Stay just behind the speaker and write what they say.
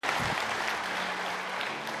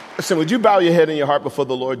Listen, would you bow your head and your heart before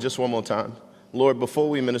the Lord just one more time? Lord, before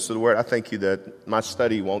we minister the word, I thank you that my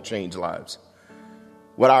study won't change lives.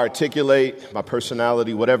 What I articulate, my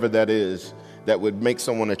personality, whatever that is, that would make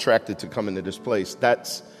someone attracted to come into this place,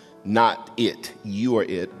 that's not it. You are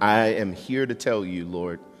it. I am here to tell you,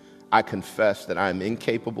 Lord, I confess that I am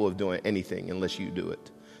incapable of doing anything unless you do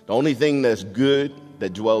it. The only thing that's good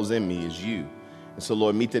that dwells in me is you. And so,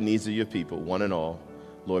 Lord, meet the needs of your people, one and all.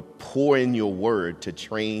 Lord, pour in your word to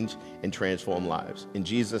change and transform lives. In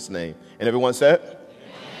Jesus' name. And everyone said?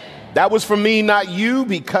 Amen. That was for me, not you,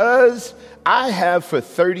 because I have for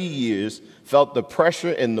 30 years felt the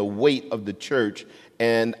pressure and the weight of the church,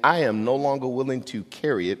 and I am no longer willing to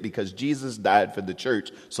carry it because Jesus died for the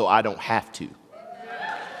church, so I don't have to.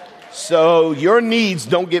 So your needs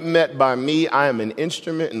don't get met by me. I am an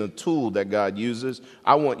instrument and a tool that God uses.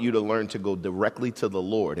 I want you to learn to go directly to the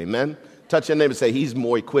Lord. Amen? Touch your neighbor and say, he's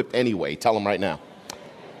more equipped anyway. Tell him right now.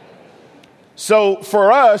 So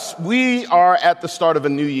for us, we are at the start of a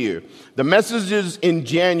new year. The messages in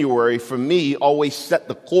January, for me, always set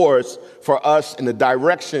the course for us in the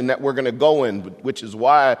direction that we're going to go in, which is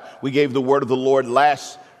why we gave the word of the Lord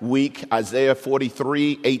last week, Isaiah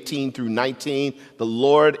 43, 18 through 19. The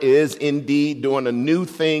Lord is indeed doing a new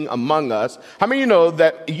thing among us. How many of you know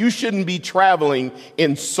that you shouldn't be traveling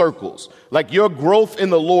in circles? Like your growth in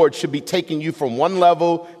the Lord should be taking you from one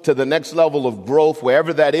level to the next level of growth,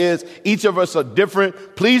 wherever that is. Each of us are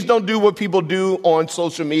different. Please don't do what people do on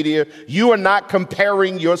social media. You are not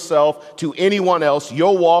comparing yourself to anyone else.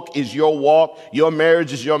 Your walk is your walk. Your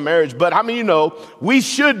marriage is your marriage. But how many of you know we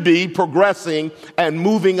should be progressing and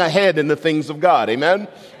moving ahead in the things of God? Amen?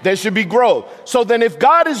 There should be growth. So then if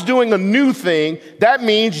God is doing a new thing, that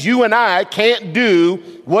means you and I can't do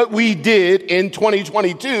what we did in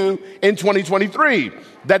 2022 in 2023.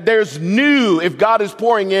 That there's new, if God is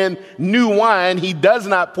pouring in new wine, he does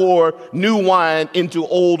not pour new wine into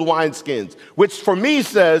old wineskins, which for me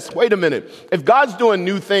says, wait a minute, if God's doing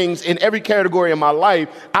new things in every category of my life,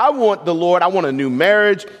 I want the Lord, I want a new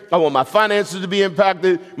marriage, I want my finances to be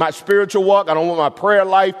impacted, my spiritual walk, I don't want my prayer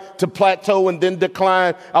life to plateau and then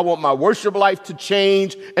decline, I want my worship life to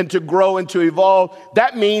change and to grow and to evolve.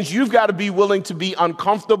 That means you've got to be willing to be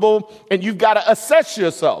uncomfortable and you've got to assess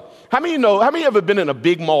yourself. How many ever been in a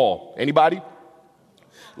big mall? Anybody?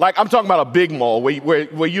 Like, I'm talking about a big mall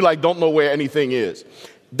where you like don't know where anything is.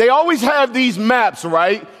 They always have these maps,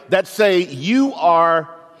 right, that say you are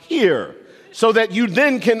here so that you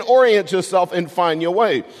then can orient yourself and find your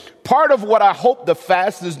way. Part of what I hope the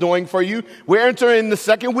fast is doing for you, we're entering the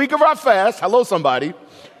second week of our fast. Hello, somebody.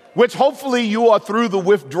 Which hopefully you are through the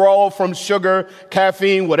withdrawal from sugar,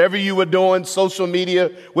 caffeine, whatever you were doing, social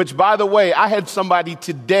media, which, by the way, I had somebody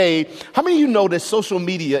today. How many of you know that social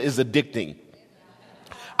media is addicting?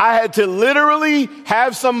 I had to literally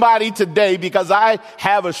have somebody today, because I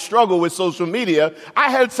have a struggle with social media, I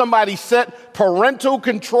had somebody set parental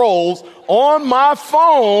controls on my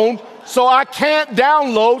phone so I can't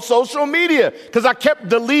download social media, because I kept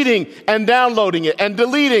deleting and downloading it and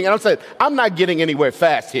deleting. And I said, I'm not getting anywhere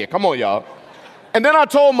fast here. Come on, y'all. And then I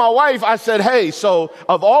told my wife, I said, hey, so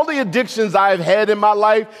of all the addictions I've had in my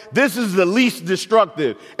life, this is the least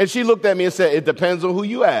destructive. And she looked at me and said, it depends on who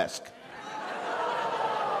you ask.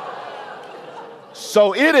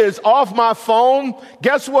 So it is off my phone.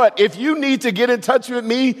 Guess what? If you need to get in touch with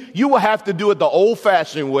me, you will have to do it the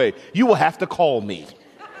old-fashioned way. You will have to call me.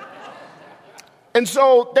 And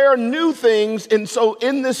so there are new things. And so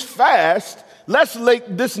in this fast, let's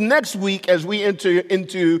this next week, as we enter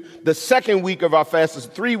into the second week of our fast, it's a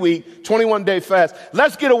 3-week, 21-day fast,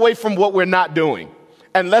 let's get away from what we're not doing.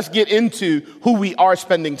 And let's get into who we are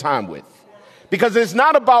spending time with. Because it's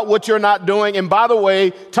not about what you're not doing. And by the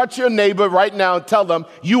way, touch your neighbor right now and tell them,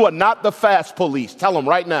 you are not the fast police. Tell them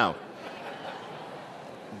right now.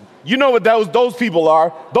 You know what those people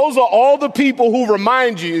are. Those are all the people who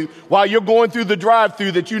remind you while you're going through the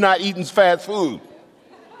drive-thru that you're not eating fast food.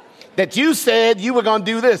 That you said you were going to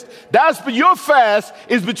do this. Your fast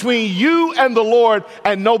is between you and the Lord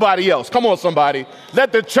and nobody else. Come on, somebody.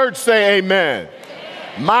 Let the church say amen.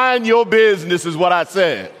 Mind your business is what I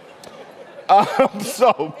said.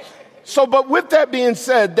 But with that being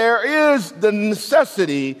said, there is the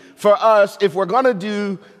necessity for us, if we're going to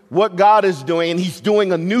do what God is doing, and he's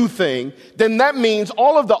doing a new thing, then that means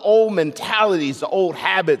all of the old mentalities, the old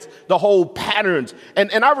habits, the whole patterns.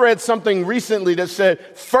 And I read something recently that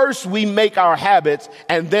said, first we make our habits,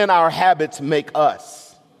 and then our habits make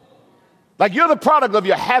us. Like, you're the product of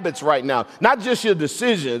your habits right now, not just your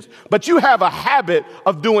decisions, but you have a habit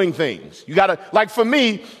of doing things. You got to, like for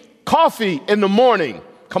me, coffee in the morning.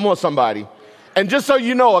 Come on, somebody. And just so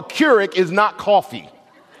you know, a Keurig is not coffee.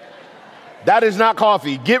 That is not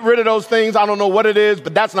coffee. Get rid of those things. I don't know what it is,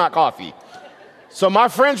 but that's not coffee. So my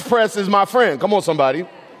French press is my friend. Come on, somebody.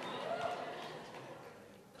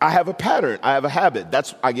 I have a pattern. I have a habit.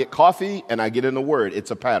 I get coffee and I get in the Word. It's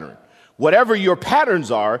a pattern. Whatever your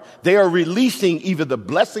patterns are, they are releasing either the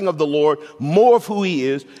blessing of the Lord, more of who he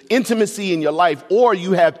is, intimacy in your life, or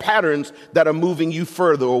you have patterns that are moving you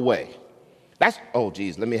further away.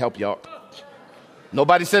 Let me help y'all.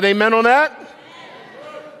 Nobody said amen on that?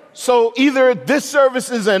 So either this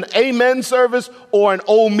service is an amen service or an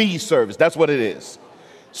oh me service. That's what it is.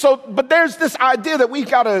 But there's this idea that we've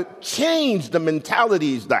got to change the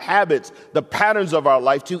mentalities, the habits, the patterns of our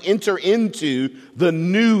life to enter into the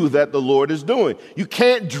new that the Lord is doing. You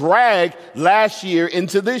can't drag last year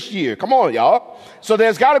into this year. Come on, y'all. So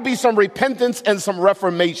there's got to be some repentance and some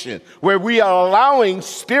reformation where we are allowing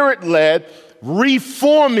Spirit-led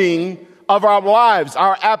reforming of our lives,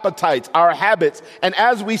 our appetites, our habits. And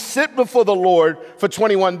as we sit before the Lord for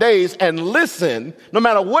 21 days and listen, no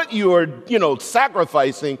matter what you are,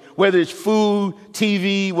 sacrificing, whether it's food,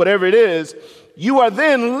 TV, whatever it is, you are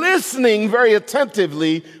then listening very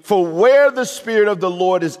attentively for where the Spirit of the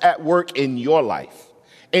Lord is at work in your life,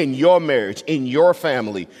 in your marriage, in your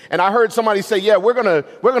family. And I heard somebody say, we're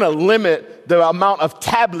gonna limit the amount of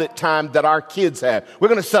tablet time that our kids have. We're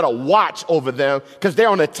gonna set a watch over them because they're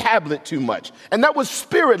on a tablet too much. And that was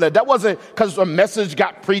Spirit-led. That wasn't because a message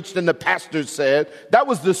got preached and the pastor said. That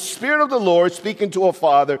was the Spirit of the Lord speaking to a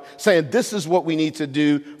father saying, this is what we need to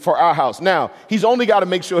do for our house. Now, he's only got to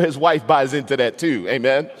make sure his wife buys into that too.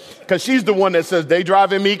 Amen. Because she's the one that says, they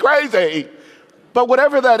driving me crazy. But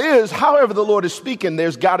whatever that is, however the Lord is speaking,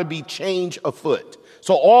 there's got to be change afoot.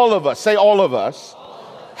 So all of us,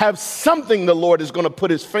 have something the Lord is going to put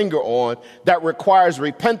his finger on that requires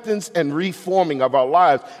repentance and reforming of our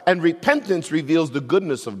lives. And repentance reveals the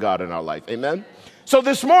goodness of God in our life. Amen? So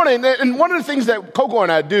this morning, and one of the things that Coco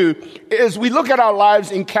and I do is we look at our lives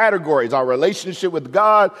in categories: our relationship with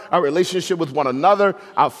God, our relationship with one another,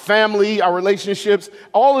 our family, our relationships,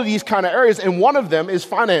 all of these kind of areas. And one of them is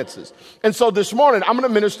finances. And so this morning, I'm going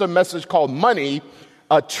to minister a message called Money,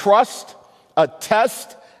 a Trust, a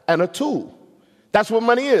Test, and a Tool. That's what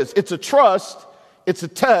money is. It's a trust, it's a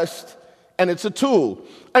test, and it's a tool.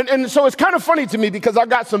 And so it's kind of funny to me because I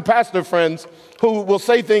got some pastor friends who will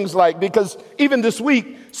say things like, because even this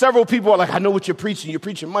week, several people are like, I know what you're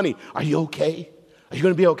preaching money. Are you okay? Are you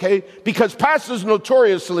going to be okay? Because pastors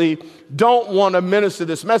notoriously don't want to minister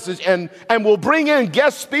this message and will bring in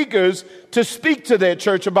guest speakers to speak to their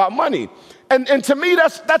church about money. And to me,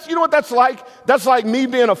 that's you know what that's like? That's like me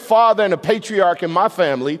being a father and a patriarch in my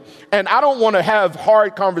family, and I don't want to have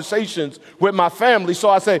hard conversations with my family, so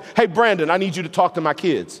I say, hey, Brandon, I need you to talk to my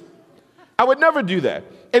kids. I would never do that.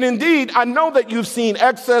 And indeed, I know that you've seen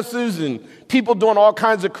excesses and people doing all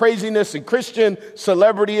kinds of craziness and Christian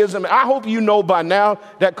celebrityism. I hope you know by now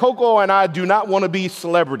that Coco and I do not want to be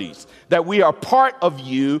celebrities, that we are part of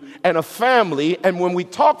you and a family. And when we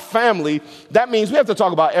talk family, that means we have to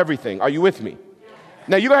talk about everything. Are you with me?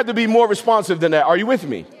 Now, you're going to have to be more responsive than that. Are you with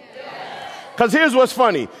me? Because here's what's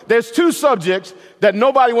funny. There's two subjects that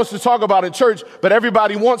nobody wants to talk about in church, but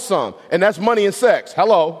everybody wants some, and that's money and sex.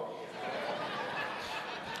 Hello.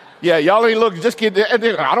 Yeah, y'all ain't look, just get,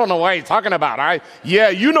 I don't know what he's talking about. All right? Yeah,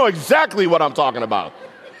 you know exactly what I'm talking about.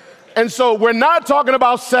 And so we're not talking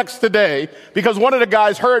about sex today because one of the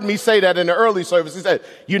guys heard me say that in the early service. He said,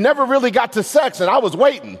 you never really got to sex, and I was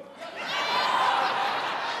waiting.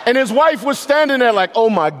 And his wife was standing there like,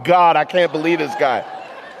 oh my God, I can't believe this guy.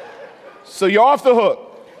 So you're off the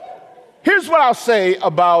hook. Here's what I'll say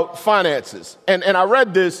about finances. And I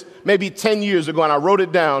read this maybe 10 years ago, and I wrote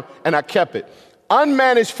it down, and I kept it.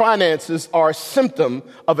 Unmanaged finances are a symptom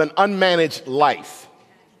of an unmanaged life.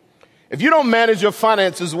 If you don't manage your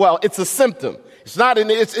finances well, it's a symptom. It's not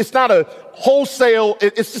a wholesale,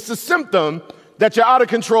 it's just a symptom that you're out of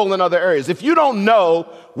control in other areas. If you don't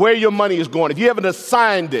know where your money is going, if you haven't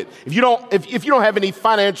assigned it, if you don't have any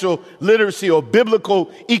financial literacy or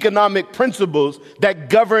biblical economic principles that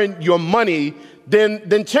govern your money,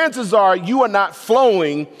 then chances are you are not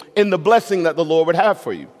flowing in the blessing that the Lord would have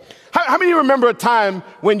for you. How many of you remember a time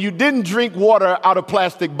when you didn't drink water out of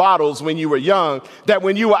plastic bottles when you were young, that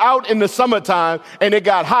when you were out in the summertime and it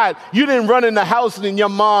got hot, you didn't run in the house and your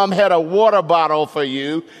mom had a water bottle for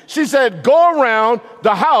you? She said, go around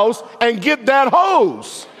the house and get that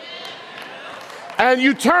hose. And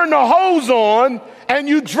you turn the hose on and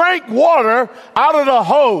you drank water out of the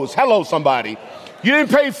hose. Hello, somebody. You didn't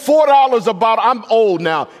pay $4 a bottle. I'm old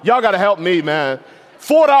now. Y'all got to help me, man.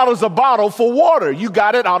 $4 a bottle for water. You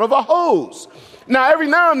got it out of a hose. Now, every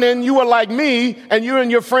now and then you were like me and you and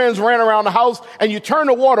your friends ran around the house and you turned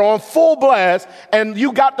the water on full blast and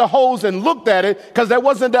you got the hose and looked at it because there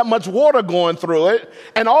wasn't that much water going through it.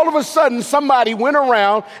 And all of a sudden somebody went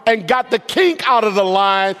around and got the kink out of the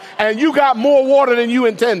line and you got more water than you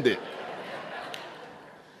intended.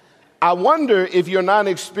 I wonder if you're not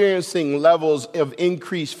experiencing levels of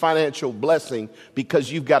increased financial blessing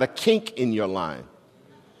because you've got a kink in your line.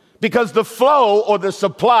 Because the flow or the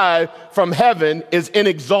supply from heaven is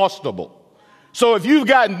inexhaustible. So if you've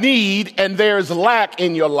got need and there's lack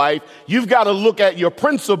in your life, you've got to look at your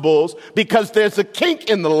principles because there's a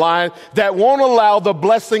kink in the line that won't allow the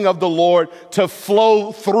blessing of the Lord to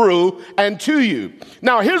flow through and to you.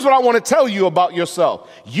 Now, here's what I want to tell you about yourself.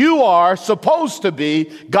 You are supposed to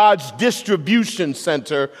be God's distribution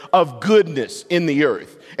center of goodness in the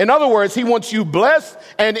earth. In other words, he wants you blessed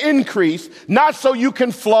and increased, not so you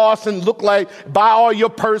can floss and look like buy all your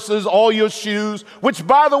purses, all your shoes, which,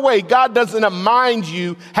 by the way, God doesn't mind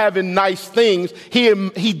you having nice things.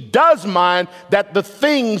 He does mind that the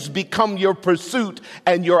things become your pursuit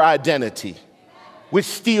and your identity, which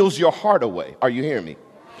steals your heart away. Are you hearing me?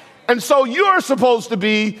 And so you're supposed to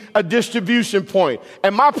be a distribution point.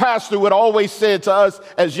 And my pastor would always say to us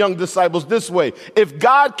as young disciples this way: if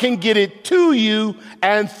God can get it to you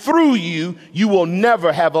and through you, you will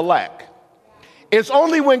never have a lack. It's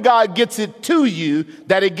only when God gets it to you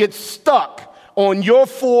that it gets stuck on your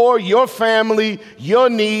family, your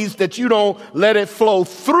needs, that you don't let it flow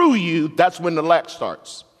through you. That's when the lack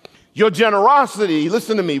starts. Your generosity,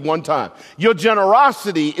 listen to me one time. Your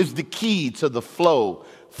generosity is the key to the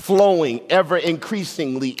flowing ever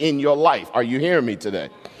increasingly in your life. Are you hearing me today?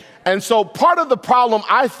 And so part of the problem,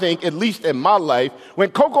 I think, at least in my life,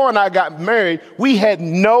 when Coco and I got married, we had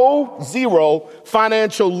zero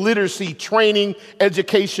financial literacy training,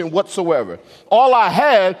 education whatsoever. All I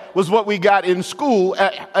had was what we got in school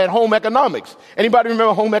at home economics. Anybody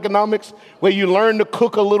remember home economics? Where you learn to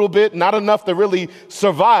cook a little bit, not enough to really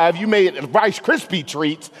survive. You made Rice Krispie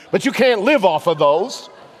treats, but you can't live off of those.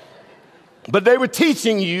 But they were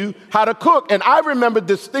teaching you how to cook. And I remember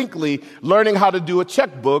distinctly learning how to do a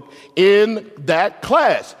checkbook in that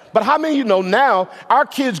class. But how many of you know now our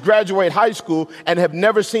kids graduate high school and have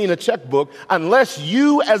never seen a checkbook unless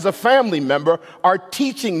you as a family member are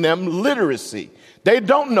teaching them literacy? They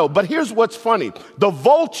don't know. But here's what's funny. The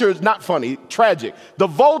vultures, not funny, tragic. The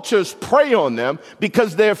vultures prey on them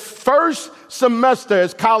because their first semester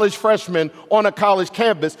as college freshmen on a college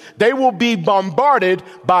campus, they will be bombarded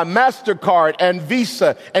by MasterCard and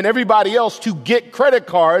Visa and everybody else to get credit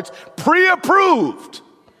cards pre-approved.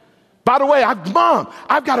 By the way, Mom,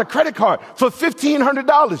 I've got a credit card for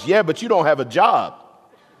 $1,500. Yeah, but you don't have a job.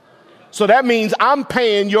 So that means I'm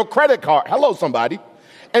paying your credit card. Hello, somebody.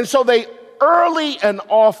 And so they early and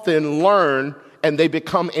often learn and they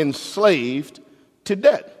become enslaved to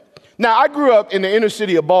debt. Now, I grew up in the inner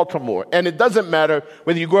city of Baltimore, and it doesn't matter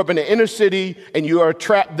whether you grew up in the inner city and you are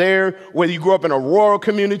trapped there, whether you grew up in a rural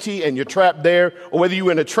community and you're trapped there, or whether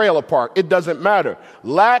you're in a trailer park. It doesn't matter.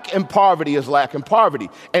 Lack and poverty is lack and poverty,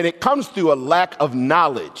 and it comes through a lack of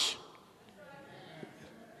knowledge.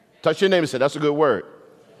 Touch your neighbor and say, that's a good word.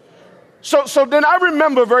 So then I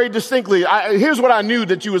remember very distinctly, here's what I knew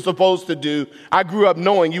that you were supposed to do. I grew up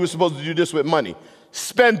knowing you were supposed to do this with money.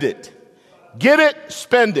 Spend it. Get it,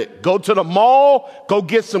 spend it. Go to the mall, go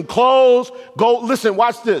get some clothes, listen,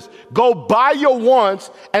 watch this. Go buy your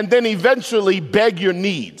wants and then eventually beg your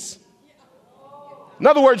needs. In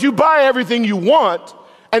other words, you buy everything you want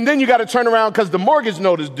and then you got to turn around because the mortgage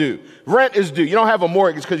note is due. Rent is due. You don't have a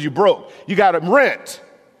mortgage because you broke. You got to rent.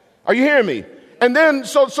 Are you hearing me? And then,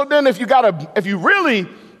 so then if you really,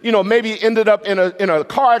 maybe ended up in a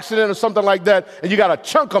car accident or something like that, and you got a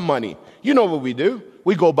chunk of money, you know what we do?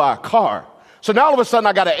 We go buy a car. So now all of a sudden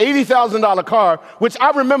I got an $80,000 car, which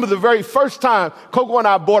I remember the very first time Coco and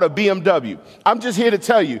I bought a BMW. I'm just here to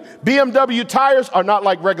tell you, BMW tires are not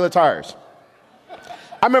like regular tires.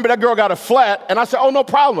 I remember that girl got a flat, and I said, oh, no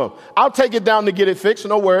problem. I'll take it down to get it fixed,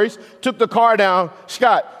 no worries. Took the car down.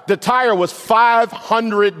 Scott, the tire was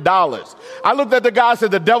 $500. I looked at the guy and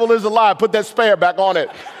said, the devil is alive. Put that spare back on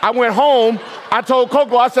it. I went home. I told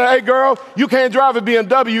Coco, I said, hey, girl, you can't drive a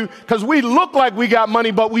BMW because we look like we got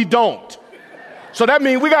money, but we don't. So that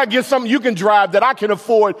means we got to get something you can drive that I can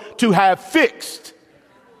afford to have fixed.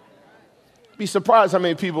 Be surprised how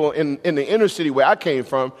many people in the inner city where I came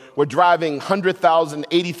from were driving $100,000,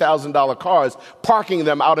 $80,000 cars, parking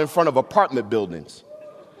them out in front of apartment buildings.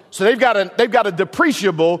 So they've got a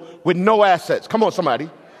depreciable with no assets. Come on, somebody.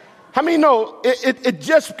 How many know it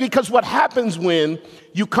just because what happens when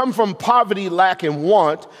you come from poverty, lack, and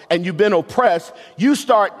want, and you've been oppressed, you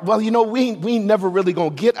start, well, we ain't never really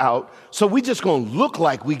gonna get out, so we just gonna look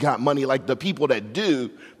like we got money like the people that do,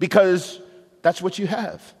 because that's what you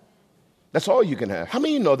have. That's all you can have. How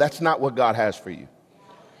many know that's not what God has for you?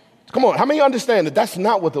 Come on, how many understand that that's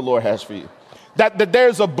not what the Lord has for you? That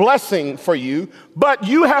there's a blessing for you, but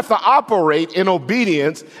you have to operate in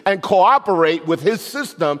obedience and cooperate with his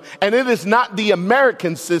system. And it is not the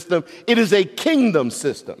American system. It is a kingdom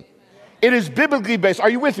system. It is biblically based. Are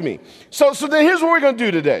you with me? So then here's what we're going to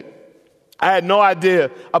do today. I had no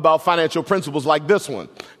idea about financial principles like this one,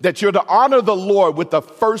 that you're to honor the Lord with the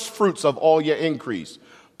first fruits of all your increase.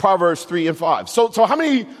 Proverbs 3 and 5. So how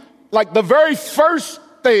many, like the very first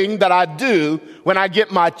thing that I do when I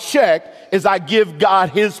get my check is I give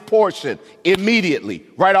God his portion immediately,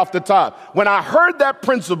 right off the top. When I heard that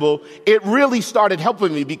principle, it really started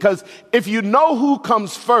helping me, because if you know who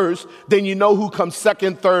comes first, then you know who comes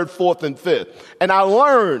second, third, fourth, and fifth. And I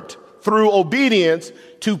learned through obedience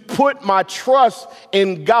to put my trust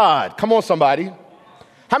in God. Come on, somebody.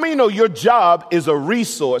 How many know your job is a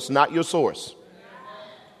resource, not your source?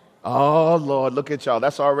 Oh, Lord, look at y'all.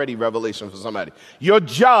 That's already revelation for somebody. Your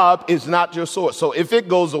job is not your source. So if it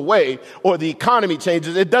goes away or the economy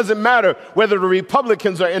changes, it doesn't matter whether the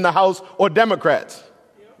Republicans are in the House or Democrats.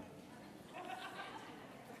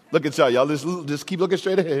 Look at y'all. Y'all just keep looking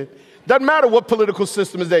straight ahead. Doesn't matter what political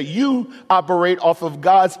system is there. You operate off of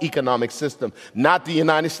God's economic system, not the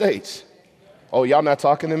United States. Oh, y'all not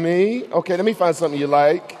talking to me? Okay, let me find something you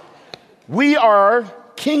like. We are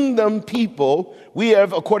kingdom people. We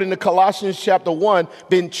have, according to Colossians chapter 1,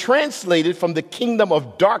 been translated from the kingdom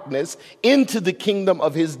of darkness into the kingdom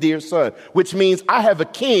of his dear son, which means I have a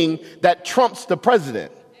king that trumps the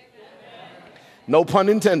president. No pun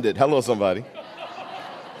intended. Hello, somebody.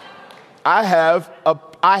 I have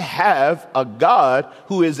a God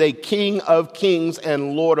who is a King of kings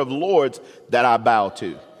and Lord of lords that I bow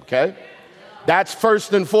to. Okay? That's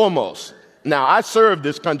first and foremost. Now, I served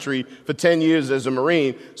this country for 10 years as a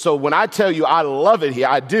Marine, so when I tell you I love it here,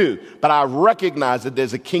 I do, but I recognize that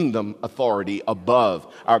there's a kingdom authority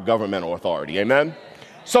above our governmental authority. Amen?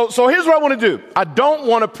 So here's what I want to do. I don't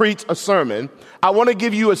want to preach a sermon. I want to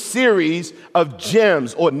give you a series of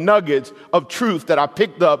gems or nuggets of truth that I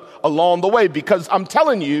picked up along the way, because I'm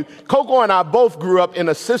telling you, Coco and I both grew up in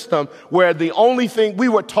a system where the only thing we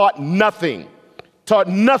were taught nothing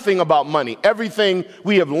about money. Everything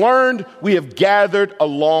we have learned, we have gathered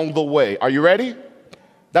along the way. Are you ready?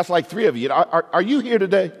 That's like 3 of you. Are you here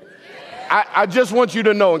today? I just want you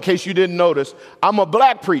to know, in case you didn't notice, I'm a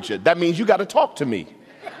black preacher. That means you got to talk to me.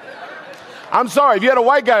 I'm sorry, if you had a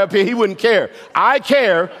white guy up here, he wouldn't care. I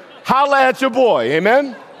care. Holla at your boy.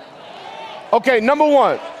 Amen? Okay, number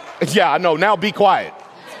 1. Yeah, I know. Now be quiet.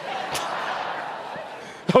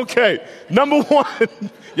 Okay, number 1.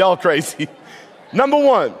 Y'all crazy. Number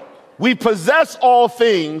 1, we possess all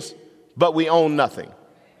things, but we own nothing.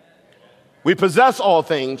 We possess all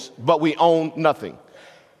things, but we own nothing.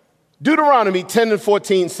 Deuteronomy 10 and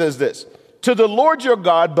 14 says this: to the Lord your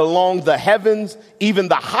God belong the heavens, even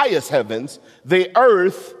the highest heavens, the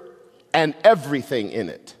earth, and everything in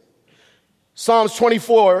it. Psalm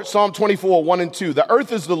 24, 1 and 2. The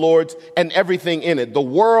earth is the Lord's and everything in it, the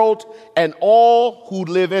world and all who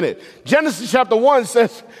live in it. Genesis chapter 1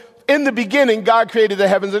 says, in the beginning, God created the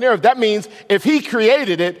heavens and the earth. That means if he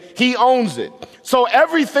created it, he owns it. So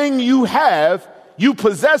everything you have, you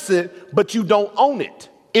possess it, but you don't own it.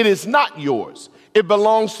 It is not yours. It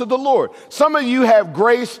belongs to the Lord. Some of you have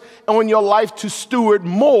grace on your life to steward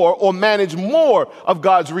more or manage more of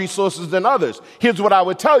God's resources than others. Here's what I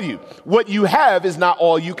would tell you. What you have is not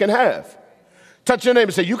all you can have. Touch your neighbor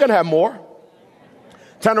and say, you can have more.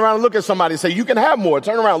 Turn around and look at somebody and say, you can have more.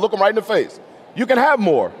 Turn around, look them right in the face. You can have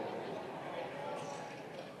more.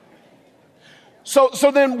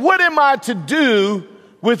 So then what am I to do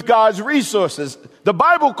with God's resources? The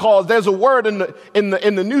Bible calls, there's a word in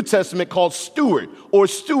the New Testament called steward or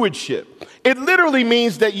stewardship. It literally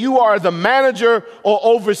means that you are the manager or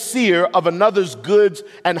overseer of another's goods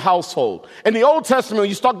and household. In the Old Testament, when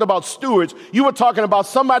you talked about stewards, you were talking about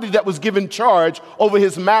somebody that was given charge over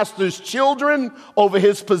his master's children, over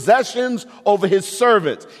his possessions, over his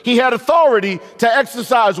servants. He had authority to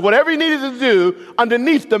exercise whatever he needed to do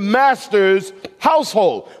underneath the master's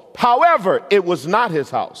household. However, it was not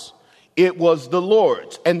his house. It was the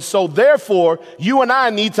Lord's. And so therefore, you and I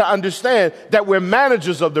need to understand that we're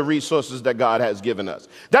managers of the resources that God has given us.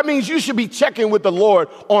 That means you should be checking with the Lord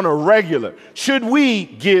on a regular. Should we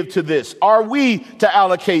give to this? Are we to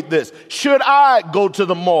allocate this? Should I go to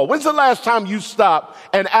the mall? When's the last time you stopped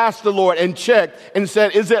and asked the Lord and checked and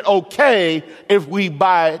said, is it okay if we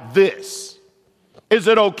buy this? Is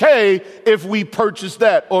it okay if we purchase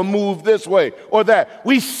that or move this way or that?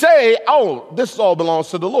 We say, oh, this all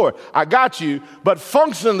belongs to the Lord. I got you. But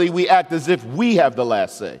functionally, we act as if we have the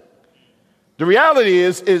last say. The reality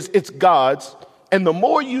is it's God's. And the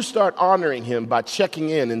more you start honoring him by checking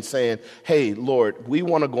in and saying, hey, Lord, we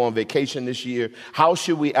want to go on vacation this year. How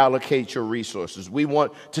should we allocate your resources? We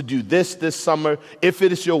want to do this summer. If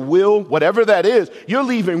it is your will, whatever that is, you're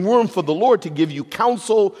leaving room for the Lord to give you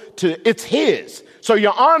counsel. It's his. So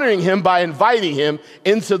you're honoring him by inviting him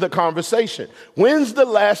into the conversation. When's the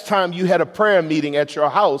last time you had a prayer meeting at your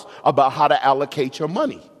house about how to allocate your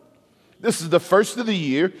money? This is the first of the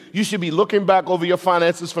year. You should be looking back over your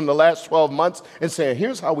finances from the last 12 months and saying,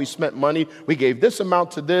 here's how we spent money. We gave this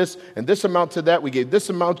amount to this and this amount to that. We gave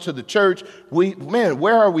this amount to the church.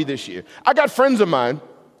 Where are we this year? I got friends of mine,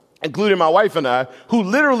 including my wife and I, who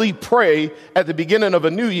literally pray at the beginning of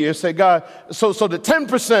a new year, say, God, so the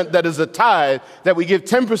 10% that is a tithe, that we give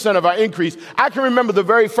 10% of our increase. I can remember the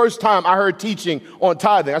very first time I heard teaching on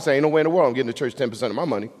tithing. I said, ain't no way in the world I'm getting the church 10% of my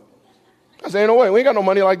money. I said, ain't no way. We ain't got no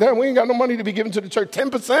money like that. We ain't got no money to be given to the church.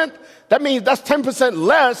 10%? That means that's 10%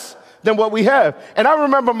 less than what we have. And I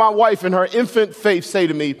remember my wife in her infant faith say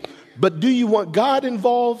to me, but do you want God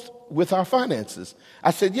involved with our finances? I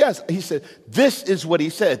said, yes. He said, this is what he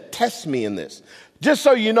said. Test me in this. Just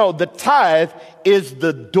so you know, the tithe is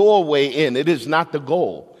the doorway in. It is not the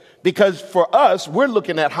goal. Because for us, we're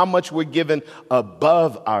looking at how much we're given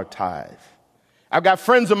above our tithe. I've got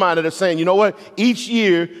friends of mine that are saying, you know what? Each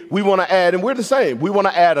year we want to add, and we're the same. We want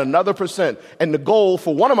to add another percent. And the goal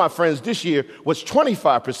for one of my friends this year was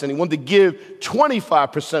 25%. He wanted to give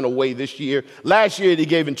 25% away this year. Last year he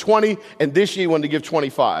gave in 20, and this year he wanted to give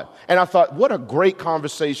 25. And I thought, what a great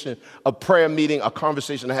conversation, a prayer meeting, a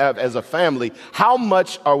conversation to have as a family. How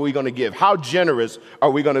much are we going to give? How generous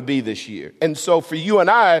are we going to be this year? And so for you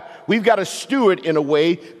and I, we've got to steward in a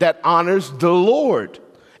way that honors the Lord.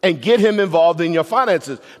 And get him involved in your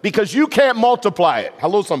finances, because you can't multiply it.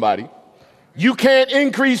 Hello, somebody. You can't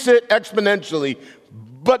increase it exponentially,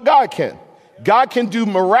 but God can. God can do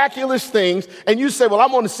miraculous things. And you say, well,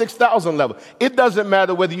 I'm on the 6,000 level. It doesn't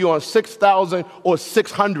matter whether you're on 6,000 or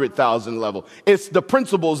 600,000 level. It's the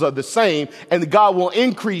principles are the same, and God will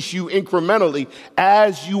increase you incrementally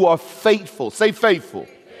as you are faithful. Say faithful.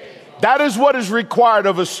 That is what is required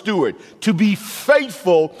of a steward, to be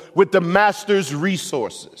faithful with the master's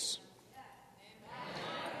resources.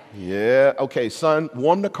 Yeah, okay, son,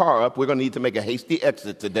 warm the car up. We're going to need to make a hasty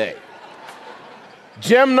exit today.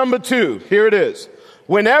 Gem number 2, here it is.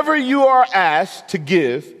 Whenever you are asked to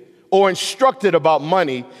give or instructed about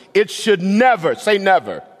money, it should never, say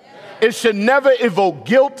never. It should never evoke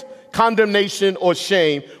guilt, condemnation, or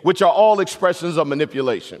shame, which are all expressions of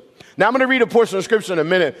manipulation. Now, I'm going to read a portion of scripture in a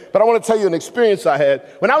minute, but I want to tell you an experience I had.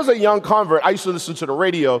 When I was a young convert, I used to listen to the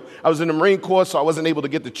radio. I was in the Marine Corps, so I wasn't able to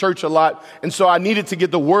get to church a lot. And so I needed to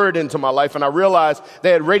get the word into my life. And I realized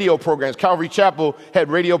they had radio programs. Calvary Chapel had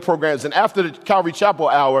radio programs. And after the Calvary Chapel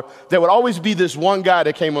hour, there would always be this one guy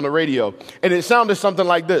that came on the radio. And it sounded something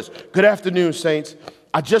like this. Good afternoon, saints.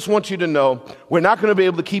 I just want you to know we're not going to be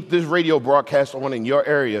able to keep this radio broadcast on in your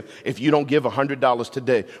area if you don't give $100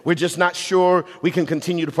 today. We're just not sure we can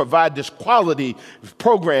continue to provide this quality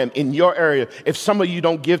program in your area if some of you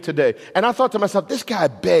don't give today. And I thought to myself, this guy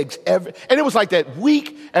begs and it was like that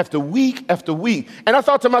week after week after week. And I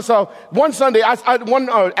thought to myself, one Sunday, one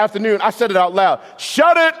afternoon, I said it out loud,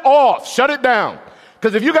 shut it off, shut it down.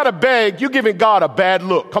 Because if you got to beg, you're giving God a bad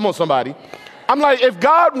look. Come on, somebody. I'm like, if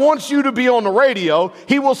God wants you to be on the radio,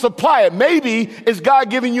 he will supply it. Maybe it's God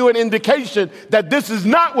giving you an indication that this is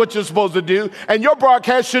not what you're supposed to do, and your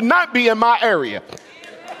broadcast should not be in my area.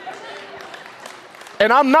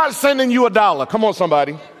 And I'm not sending you $1. Come on,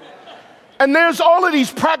 somebody. And there's all of these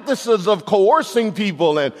practices of coercing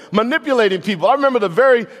people and manipulating people. I remember the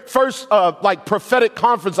very first prophetic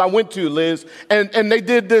conference I went to, Liz, and they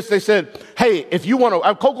did this. They said, hey, if you want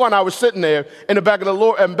to, Coco and I were sitting there in the back of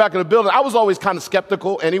the building. I was always kind of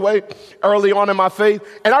skeptical anyway, early on in my faith.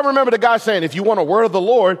 And I remember the guy saying, if you want a word of the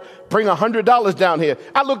Lord, bring $100 down here.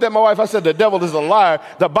 I looked at my wife. I said, the devil is a liar.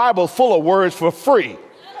 The Bible's full of words for free.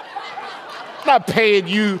 I'm not paying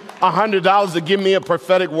you $100 to give me a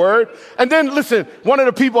prophetic word. And then listen, one of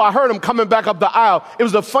the people, I heard him coming back up the aisle. It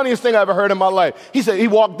was the funniest thing I ever heard in my life. He said, he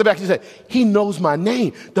walked the back. He said, he knows my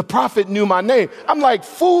name. The prophet knew my name. I'm like,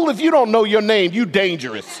 fool, if you don't know your name, you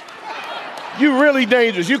dangerous. You really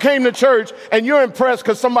dangerous. You came to church and you're impressed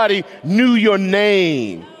because somebody knew your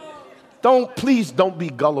name. Please don't be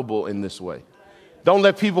gullible in this way. Don't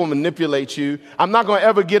let people manipulate you. I'm not going to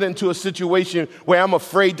ever get into a situation where I'm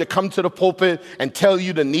afraid to come to the pulpit and tell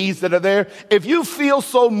you the needs that are there. If you feel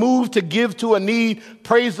so moved to give to a need,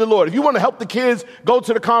 praise the Lord. If you want to help the kids go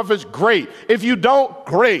to the conference, great. If you don't,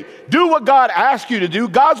 great. Do what God asks you to do.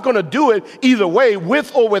 God's going to do it either way,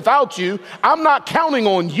 with or without you. I'm not counting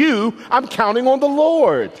on you. I'm counting on the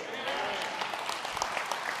Lord.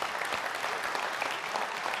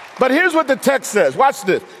 But here's what the text says. Watch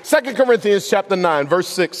this. 2 Corinthians chapter 9, verse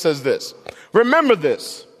 6 says this. Remember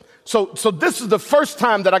this. So this is the first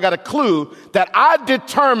time that I got a clue that I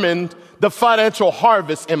determined the financial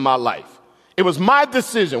harvest in my life. It was my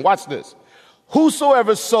decision. Watch this.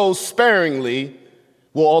 Whosoever sows sparingly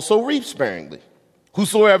will also reap sparingly.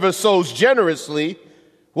 Whosoever sows generously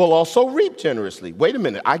will also reap generously. Wait a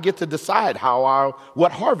minute. I get to decide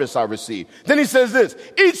what harvest I receive. Then he says this,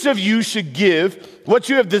 each of you should give what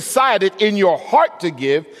you have decided in your heart to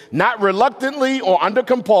give, not reluctantly or under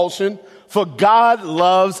compulsion, for God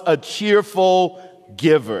loves a cheerful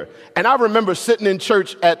giver. And I remember sitting in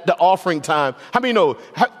church at the offering time. How many know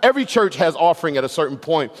every church has offering at a certain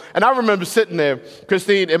point? And I remember sitting there,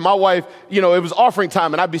 Christine and my wife, it was offering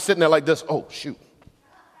time and I'd be sitting there like this. Oh, shoot.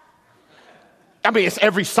 I mean, it's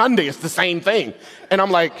every Sunday, it's the same thing. And I'm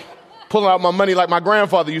like, pulling out my money like my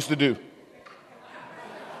grandfather used to do.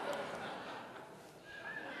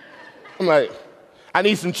 I'm like, I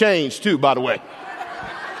need some change too, by the way.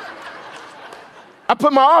 I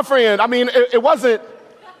put my offering in. I mean, it wasn't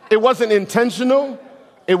intentional.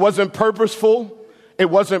 It wasn't purposeful. It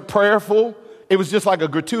wasn't prayerful. It was just like a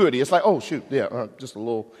gratuity. It's like, oh, shoot, yeah, just a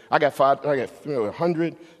little. I got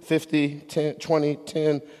 100, 50, 10, 20,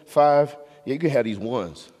 10, 5. Yeah, you could have these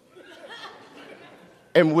ones.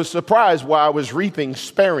 And was surprised why I was reaping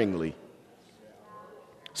sparingly.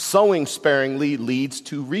 Sowing sparingly leads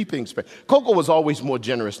to reaping sparingly. Coco was always more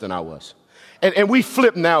generous than I was. And we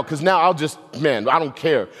flip now because now I don't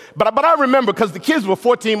care. But I remember because the kids were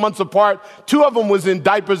 14 months apart. 2 of them was in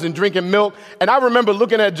diapers and drinking milk. And I remember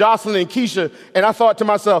looking at Jocelyn and Keisha, and I thought to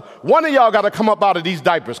myself, one of y'all got to come up out of these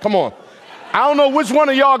diapers. Come on. I don't know which one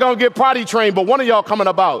of y'all gonna get potty trained, but one of y'all coming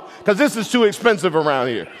about because this is too expensive around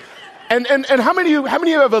here. And how many of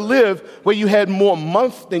you ever lived where you had more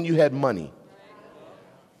month than you had money?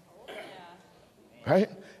 Right?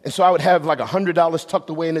 And so I would have like $100 tucked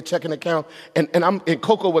away in the checking account, and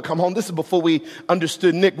Coco would come home. This is before we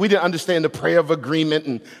understood Nick. We didn't understand the prayer of agreement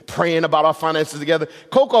and praying about our finances together.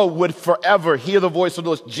 Coco would forever hear the voice of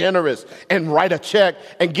those generous and write a check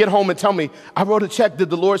and get home and tell me, I wrote a check. Did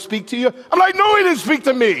the Lord speak to you? I'm like, no, he didn't speak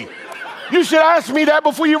to me. You should ask me that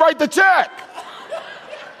before you write the check.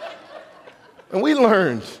 And we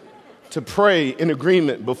learned to pray in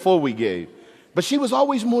agreement before we gave. But she was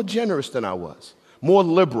always more generous than I was. More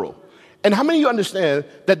liberal. And how many of you understand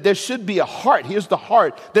that there should be a heart? Here's the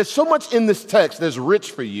heart. There's so much in this text that's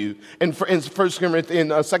rich for you in 2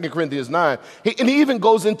 Corinthians 9. And he even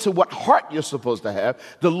goes into what heart you're supposed to have.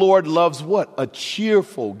 The Lord loves what? A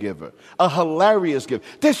cheerful giver. A hilarious giver.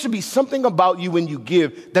 There should be something about you when you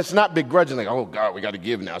give that's not begrudging. Like, oh, God, we got to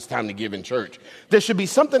give now. It's time to give in church. There should be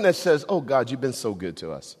something that says, oh, God, you've been so good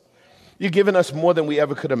to us. You've given us more than we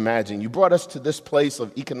ever could imagine. You brought us to this place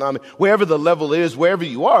of economic, wherever the level is, wherever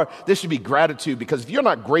you are, there should be gratitude, because if you're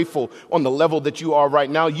not grateful on the level that you are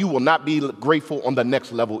right now, you will not be grateful on the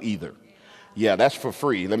next level either. Yeah, that's for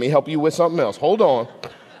free. Let me help you with something else. Hold on.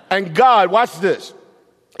 And God, watch this.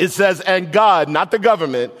 It says, and God, not the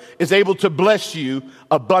government, is able to bless you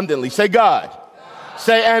abundantly. Say God.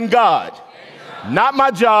 Say, and God. Not my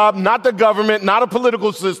job, not the government, not a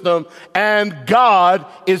political system, and God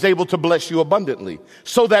is able to bless you abundantly,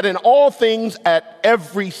 so that in all things at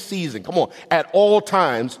every season, come on, at all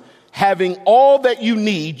times, having all that you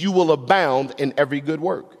need, you will abound in every good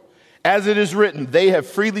work. As it is written, they have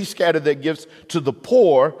freely scattered their gifts to the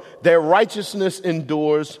poor, their righteousness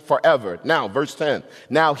endures forever. Now, verse 10,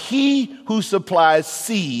 now he who supplies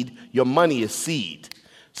seed, your money is seed,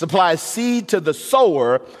 supplies seed to the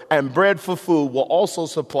sower and bread for food, will also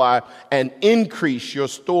supply and increase your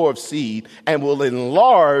store of seed and will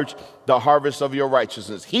enlarge the harvest of your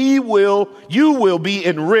righteousness. You will be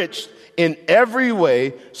enriched in every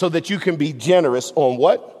way so that you can be generous on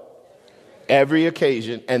what? Every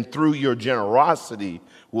occasion, and through your generosity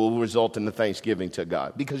will result in the thanksgiving to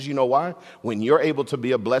God. Because you know why? When you're able to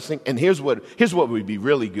be a blessing, and here's what would be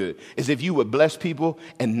really good, is if you would bless people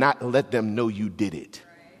and not let them know you did it.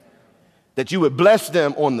 That you would bless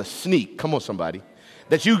them on the sneak. Come on, somebody.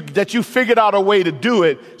 That you figured out a way to do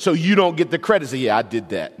it so you don't get the credit. Say, yeah, I did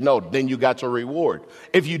that. No, then you got your reward.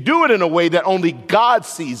 If you do it in a way that only God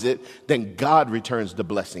sees it, then God returns the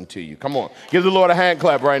blessing to you. Come on. Give the Lord a hand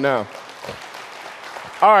clap right now.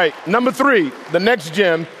 All right, number 3, the next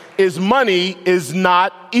gem is money is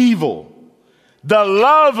not evil. The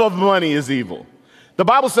love of money is evil. The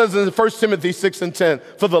Bible says in 1 Timothy 6:10,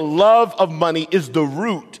 for the love of money is the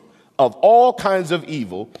root of all kinds of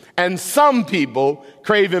evil, and some people,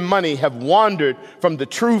 craving money, have wandered from the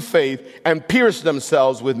true faith and pierced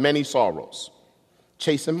themselves with many sorrows.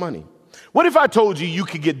 Chasing money. What if I told you you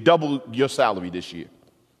could get double your salary this year?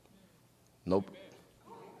 Nope.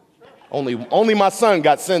 Only my son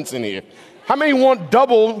got sense in here. How many want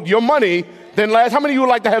double your money than last? How many of you would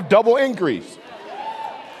like to have double increase?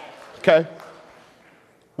 Okay.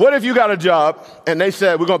 What if you got a job and they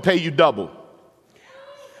said, we're going to pay you double?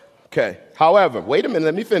 Okay. However, wait a minute,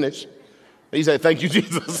 let me finish. He said, thank you,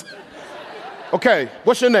 Jesus. Okay.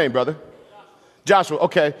 What's your name, brother? Joshua.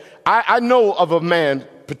 Okay. I know of a man,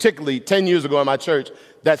 particularly 10 years ago in my church,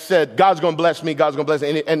 that said, God's going to bless me, God's going to bless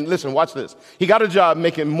me. And listen, watch this. He got a job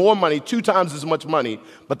making more money, 2 times as much money.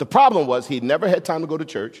 But the problem was he never had time to go to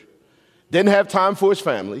church, didn't have time for his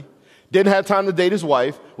family, didn't have time to date his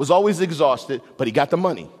wife, was always exhausted, but he got the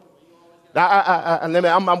money.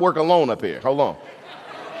 I'm working alone up here. Hold on.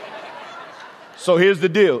 So here's the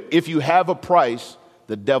deal. If you have a price,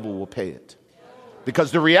 the devil will pay it.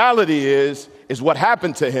 Because the reality is what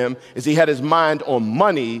happened to him is he had his mind on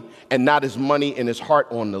money and not his money and his heart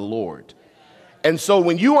on the Lord. And so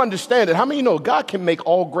when you understand it, how many know God can make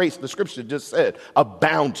all grace, the scripture just said,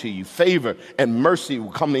 abound to you. Favor and mercy will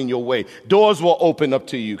come in your way. Doors will open up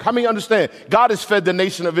to you. How many understand? God has fed the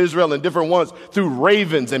nation of Israel and different ones through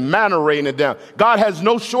ravens and manna raining down. God has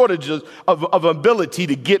no shortages of ability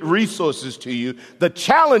to get resources to you. The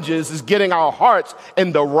challenge is getting our hearts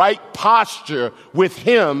in the right posture with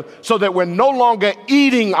him so that we're no longer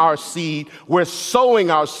eating our seed, we're sowing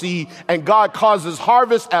our seed, and God causes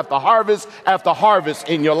harvest after harvest after harvest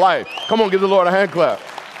in your life. Come on, give the Lord a hand clap.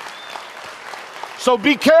 So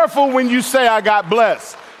be careful when you say, I got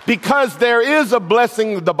blessed, because there is a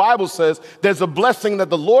blessing. The Bible says there's a blessing that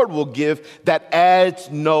the Lord will give that adds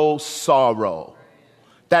no sorrow.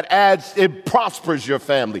 It prospers your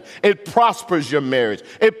family. It prospers your marriage.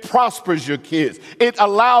 It prospers your kids. It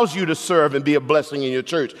allows you to serve and be a blessing in your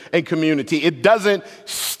church and community. It doesn't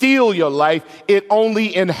steal your life. It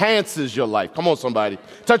only enhances your life. Come on, somebody.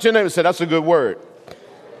 Touch your neighbor and say, that's a good word.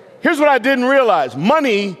 Here's what I didn't realize.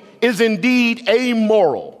 Money is indeed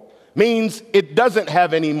amoral. Means it doesn't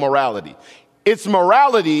have any morality. Its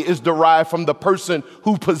morality is derived from the person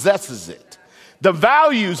who possesses it. The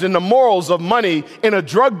values and the morals of money in a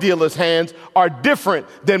drug dealer's hands are different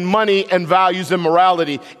than money and values and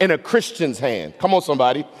morality in a Christian's hand. Come on,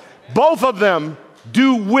 somebody. Both of them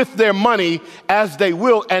do with their money as they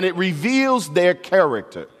will, and it reveals their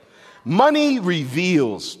character. Money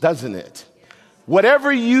reveals, doesn't it?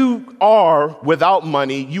 Whatever you are without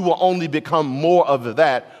money, you will only become more of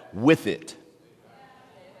that with it.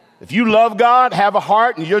 If you love God, have a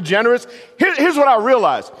heart, and you're generous, here's what I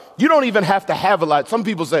realized. You don't even have to have a lot. Some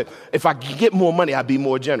people say, if I get more money, I'd be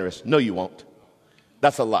more generous. No, you won't.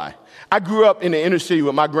 That's a lie. I grew up in the inner city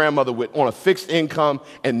with my grandmother on a fixed income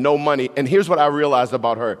and no money. And here's what I realized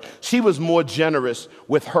about her. She was more generous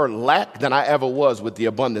with her lack than I ever was with the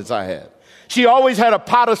abundance I had. She always had a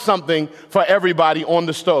pot of something for everybody on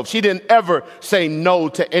the stove. She didn't ever say no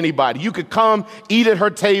to anybody. You could come, eat at her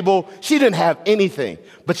table. She didn't have anything.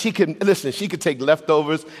 But she could take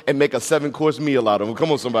leftovers and make a 7-course meal out of them.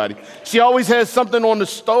 Come on, somebody. She always had something on the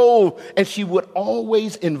stove, and she would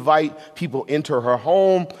always invite people into her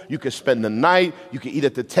home. You could spend the night. You could eat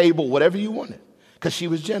at the table, whatever you wanted, because she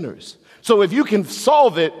was generous. So if you can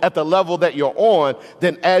solve it at the level that you're on,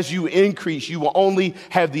 then as you increase, you will only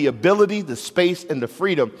have the ability, the space, and the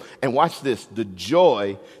freedom, and watch this, the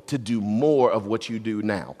joy to do more of what you do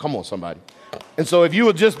now. Come on, somebody. And so if you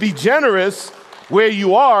will just be generous where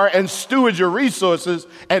you are and steward your resources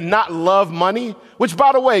and not love money, which,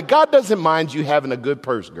 by the way, God doesn't mind you having a good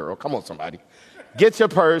purse, girl. Come on, somebody. Get your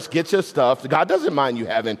purse, get your stuff. God doesn't mind you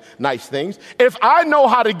having nice things. If I know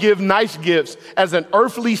how to give nice gifts as an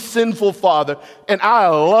earthly sinful father, and I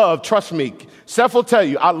love, trust me, Seth will tell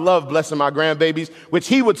you, I love blessing my grandbabies, which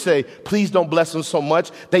he would say, please don't bless them so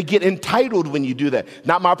much. They get entitled when you do that.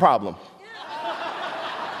 Not my problem.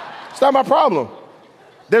 It's not my problem.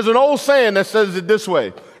 There's an old saying that says it this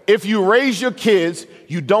way. If you raise your kids,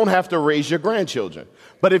 you don't have to raise your grandchildren.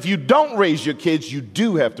 But if you don't raise your kids, you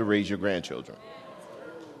do have to raise your grandchildren.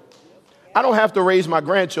 I don't have to raise my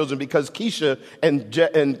grandchildren because Keisha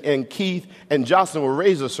and Keith and Jocelyn were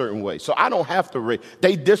raised a certain way. So I don't have to raise.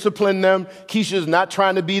 They discipline them. Keisha's not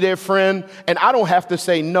trying to be their friend. And I don't have to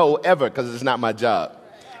say no ever because it's not my job.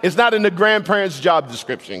 It's not in the grandparents' job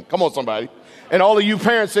description. Come on, somebody. And all of you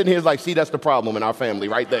parents sitting here is like, see, that's the problem in our family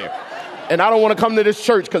right there. And I don't want to come to this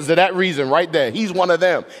church because of that reason right there. He's one of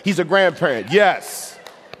them. He's a grandparent. Yes.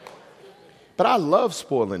 But I love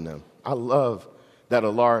spoiling them. I love that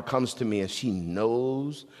Alara comes to me and she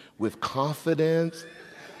knows with confidence.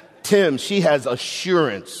 Tim, she has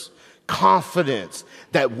assurance, confidence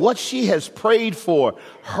that what she has prayed for,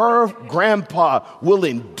 her grandpa will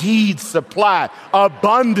indeed supply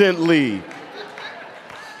abundantly.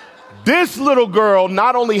 This little girl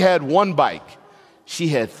not only had one bike, she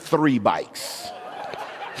had 3 bikes.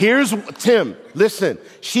 Here's Tim, listen,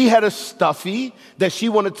 she had a stuffy that she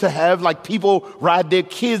wanted to have, like people ride their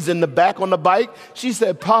kids in the back on the bike. She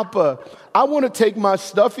said, Papa, I want to take my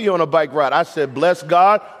stuffy on a bike ride. I said, bless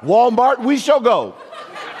God, Walmart, we shall go.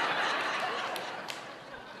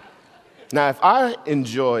 Now, if I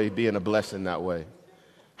enjoy being a blessing that way,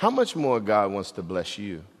 how much more God wants to bless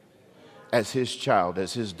you as his child,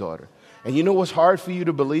 as his daughter? And you know what's hard for you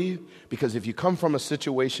to believe? Because if you come from a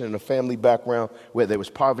situation in a family background where there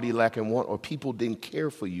was poverty, lack, and want, or people didn't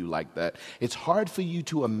care for you like that, it's hard for you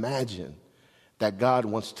to imagine that God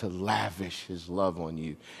wants to lavish his love on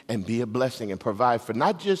you and be a blessing and provide for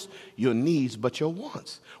not just your needs, but your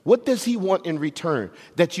wants. What does he want in return?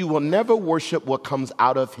 That you will never worship what comes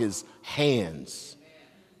out of his hands.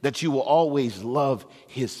 That you will always love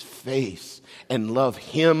his face and love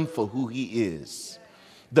him for who he is.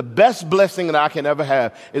 The best blessing that I can ever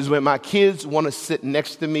have is when my kids want to sit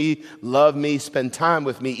next to me, love me, spend time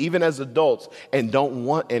with me, even as adults, and don't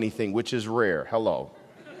want anything, which is rare. Hello.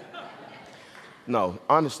 No,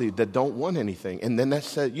 honestly, that don't want anything. And then that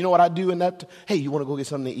said, you know what I do in that? Hey, you want to go get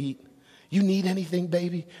something to eat? You need anything,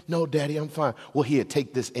 baby? No, Daddy, I'm fine. Well, here,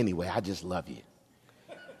 take this anyway. I just love you.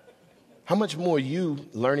 How much more you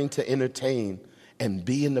learning to entertain and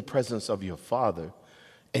be in the presence of your Father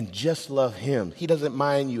and just love him. He doesn't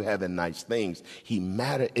mind you having nice things.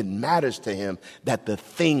 It matters to him that the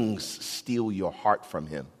things steal your heart from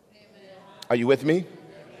him. Amen. Are you with me?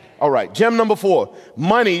 All right, gem number 4.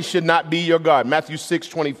 Money should not be your God. Matthew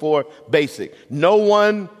 6:24, basic. No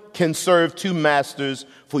one can serve 2 masters,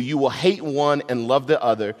 for you will hate one and love the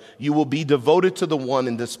other. You will be devoted to the one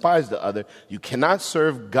and despise the other. You cannot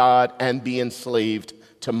serve God and be enslaved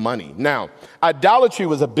to money. Now, idolatry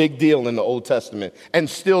was a big deal in the Old Testament and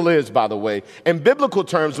still is, by the way. In biblical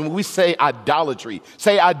terms, when we say idolatry,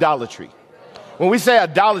 say idolatry. When we say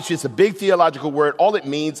idolatry, it's a big theological word. All it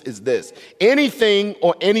means is this: anything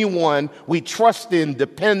or anyone we trust in,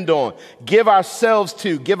 depend on, give ourselves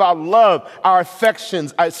to, give our love, our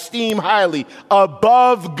affections, our esteem highly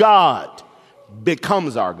above God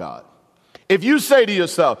becomes our God. If you say to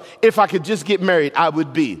yourself, if I could just get married, I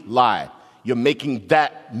would be, lie. You're making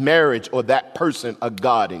that marriage or that person a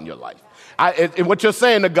God in your life. And what you're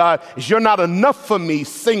saying to God is, you're not enough for me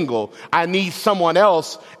single. I need someone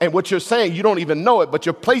else. And what you're saying, you don't even know it, but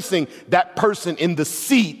you're placing that person in the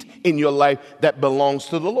seat in your life that belongs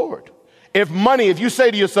to the Lord. If you say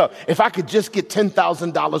to yourself, if I could just get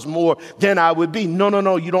 $10,000 more, then I would be.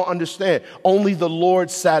 No, you don't understand. Only the Lord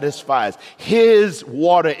satisfies. His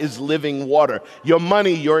water is living water. Your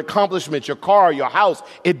money, your accomplishments, your car, your house,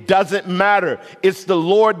 it doesn't matter. It's the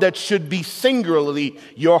Lord that should be singularly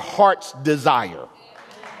your heart's desire.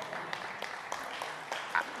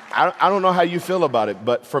 I don't know how you feel about it,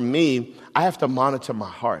 but for me, I have to monitor my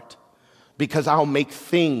heart because I'll make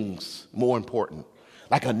things more important.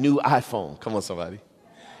 Like a new iPhone. Come on, somebody.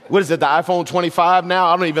 What is it, the iPhone 25 now?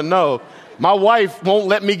 I don't even know. My wife won't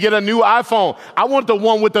let me get a new iPhone. I want the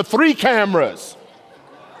one with the 3 cameras.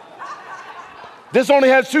 This only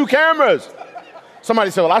has 2 cameras.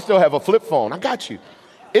 Somebody said, well, I still have a flip phone. I got you.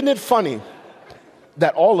 Isn't it funny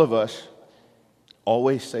that all of us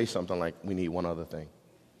always say something like, we need one other thing?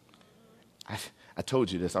 I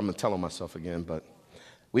told you this. I'm going to tell on myself again, but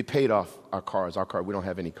we paid off our cars. We don't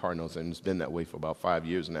have any car notes, and it's been that way for about 5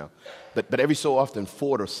 years now. But every so often,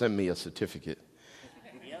 Ford will send me a certificate.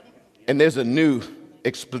 And there's a new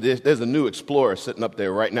Explorer sitting up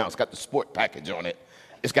there right now. It's got the sport package on it.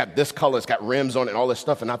 It's got this color. It's got rims on it and all this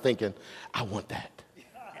stuff. And I'm thinking, I want that.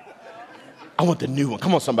 I want the new one.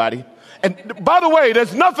 Come on, somebody. And by the way,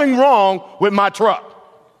 there's nothing wrong with my truck.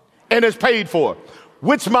 And it's paid for.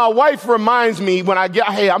 which my wife reminds me when I get,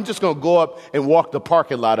 hey, I'm just going to go up and walk the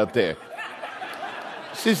parking lot up there.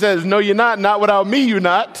 She says, no, you're not. Not without me, you're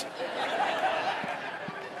not.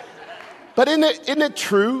 But isn't it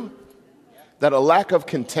true that a lack of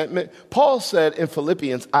contentment? Paul said in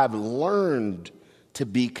Philippians, I've learned to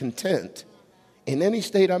be content in any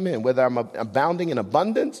state I'm in, whether I'm abounding in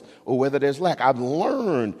abundance or whether there's lack. I've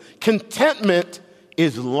learned. Contentment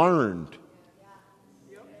is learned.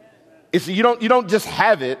 It's, you don't just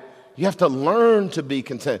have it. You have to learn to be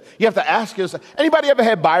content. You have to ask yourself, anybody ever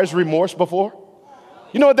had buyer's remorse before?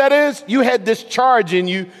 You know what that is? You had this charge in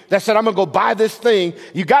you that said, I'm going to go buy this thing.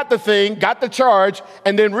 You got the thing, got the charge,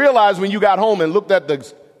 and then realized when you got home and looked at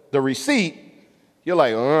the receipt, you're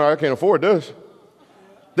like, I can't afford this.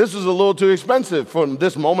 This is a little too expensive for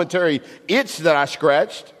this momentary itch that I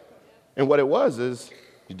scratched. And what it was is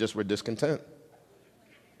you just were discontent.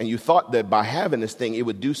 And you thought that by having this thing, it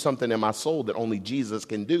would do something in my soul that only Jesus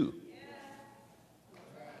can do.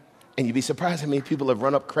 And you'd be surprised how many people have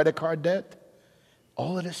run up credit card debt.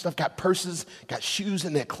 All of this stuff, got purses, got shoes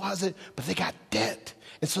in their closet, but they got debt.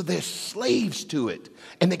 And so they're slaves to it.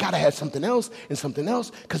 And they got to have something else and something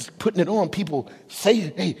else, because putting it on, people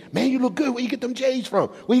say, hey, man, you look good. Where you get them J's from?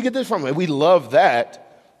 Where you get this from? And we love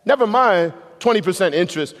that. Never mind 20%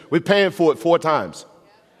 interest. We're paying for it 4 times.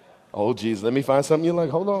 Oh, geez, let me find something you like.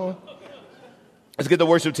 Hold on. Let's get the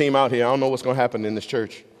worship team out here. I don't know what's going to happen in this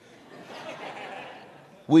church.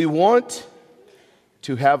 We want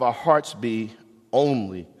to have our hearts be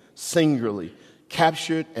only, singularly,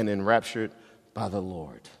 captured and enraptured by the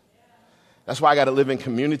Lord. That's why I got to live in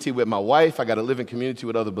community with my wife. I got to live in community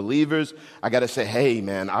with other believers. I got to say, hey,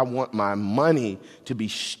 man, I want my money to be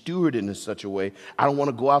stewarded in such a way. I don't want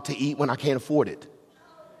to go out to eat when I can't afford it.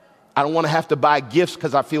 I don't want to have to buy gifts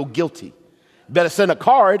because I feel guilty. You better send a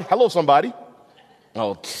card. Hello, somebody.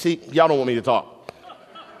 Oh, see, y'all don't want me to talk.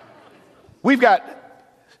 We've got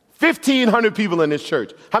 1,500 people in this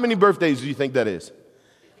church. How many birthdays do you think that is?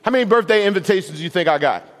 How many birthday invitations do you think I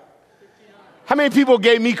got? How many people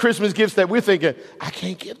gave me Christmas gifts that we're thinking, I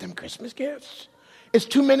can't give them Christmas gifts? It's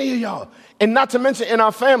too many of y'all. And not to mention in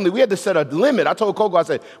our family, we had to set a limit. I told Coco, I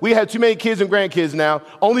said, we had too many kids and grandkids now.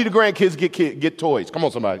 Only the grandkids get toys. Come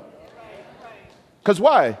on, somebody. Because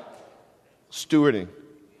why? Stewarding.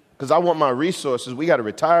 Because I want my resources. We got to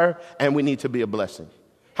retire, and we need to be a blessing.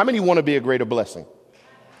 How many want to be a greater blessing?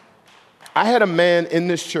 I had a man in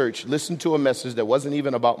this church listen to a message that wasn't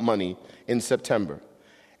even about money in September.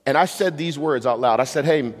 And I said these words out loud. I said,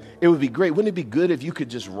 hey, it would be great. Wouldn't it be good if you could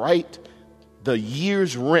just write the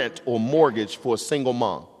year's rent or mortgage for a single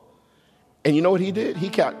mom? And you know what he did? He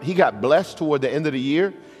got blessed toward the end of the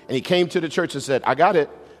year, and he came to the church and said, I got it.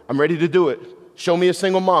 I'm ready to do it. Show me a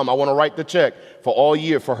single mom. I want to write the check for all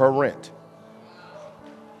year for her rent.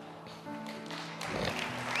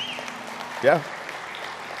 Yeah.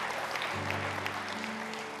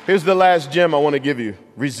 Here's the last gem I want to give you.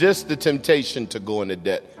 Resist the temptation to go into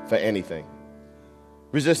debt for anything.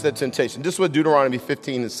 Resist that temptation. This is what Deuteronomy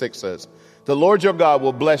 15:6 says. The Lord your God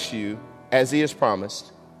will bless you as he has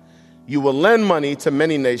promised. You will lend money to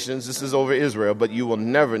many nations. This is over Israel, but you will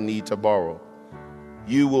never need to borrow.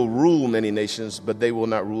 You will rule many nations, but they will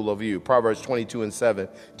not rule over you. Proverbs 22:7.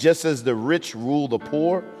 Just as the rich rule the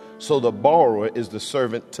poor, so the borrower is the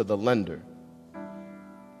servant to the lender.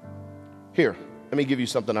 Here. Let me give you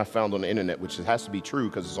something I found on the internet, which has to be true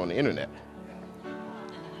because it's on the internet.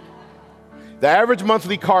 The average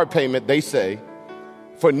monthly car payment, they say,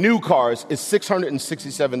 for new cars is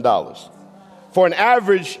 $667. For an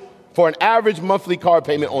average monthly car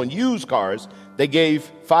payment on used cars, they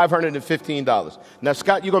gave $515. Now,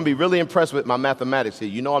 Scott, you're going to be really impressed with my mathematics here.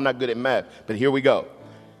 You know I'm not good at math, but here we go.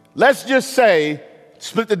 Let's just say,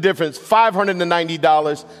 split the difference,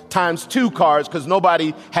 $590 times 2 cars, because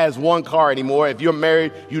nobody has 1 car anymore. If you're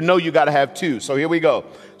married, you know you got to have 2. So here we go.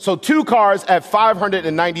 So 2 cars at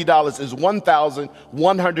 $590 is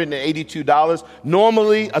 $1,182.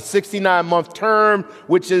 Normally a 69-month term,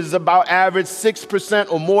 which is about average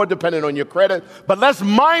 6% or more, depending on your credit. But let's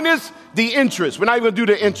minus the interest. We're not even going to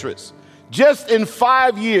do the interest. Just in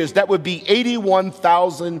 5 years, that would be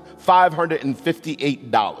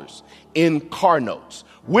 $81,558 in car notes,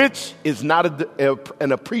 which is not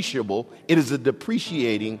an appreciable, it is a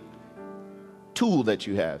depreciating tool that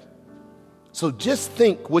you have. So just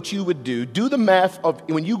think what you would do. Do the math of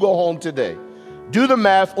when you go home today. Do the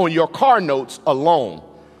math on your car notes alone.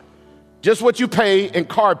 Just what you pay in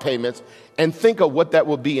car payments, and think of what that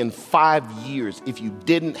would be in 5 years if you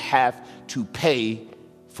didn't have to pay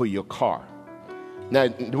for your car. Now,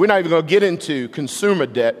 we're not even going to get into consumer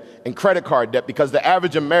debt and credit card debt because the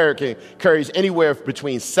average American carries anywhere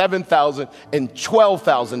between $7,000 and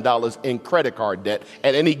 $12,000 in credit card debt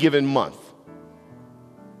at any given month.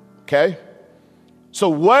 Okay? So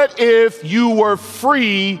what if you were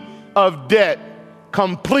free of debt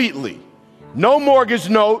completely? No mortgage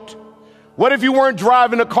note. What if you weren't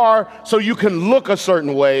driving a car so you can look a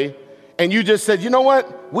certain way and you just said, you know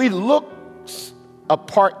what? We look a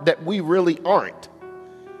part that we really aren't.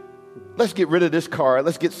 Let's get rid of this car.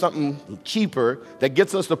 Let's get something cheaper that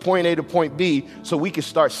gets us to point A to point B so we can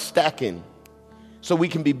start stacking, so we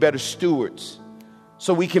can be better stewards,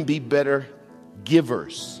 so we can be better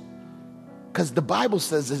givers. Because the Bible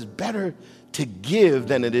says it's better to give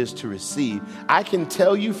than it is to receive. I can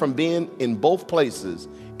tell you from being in both places,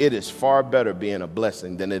 it is far better being a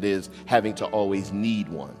blessing than it is having to always need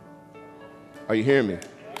one. Are you hearing me?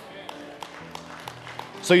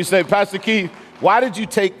 So you say, Pastor Keith, why did you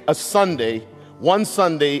take one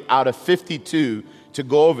Sunday out of 52 to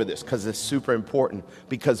go over this? Because it's super important.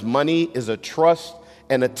 Because money is a trust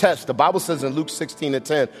and a test. The Bible says in Luke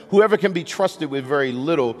 16:10, whoever can be trusted with very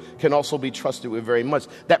little can also be trusted with very much.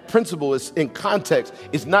 That principle is in context,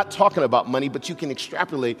 is not talking about money, but you can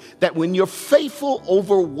extrapolate that when you're faithful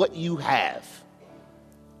over what you have,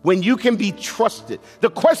 when you can be trusted, the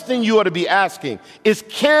question you ought to be asking is,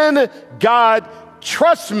 can God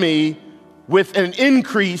trust me with an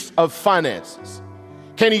increase of finances?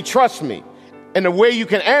 Can he trust me? And the way you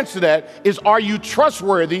can answer that is, are you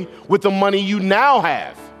trustworthy with the money you now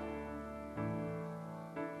have?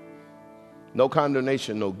 No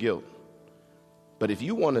condemnation, no guilt. But if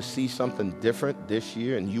you want to see something different this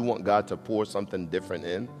year and you want God to pour something different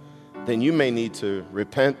in, then you may need to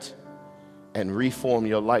repent and reform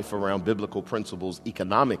your life around biblical principles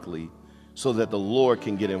economically so that the Lord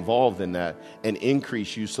can get involved in that and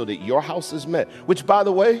increase you so that your house is met. Which, by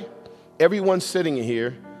the way, everyone sitting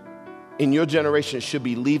here in your generation should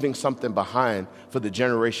be leaving something behind for the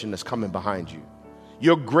generation that's coming behind you.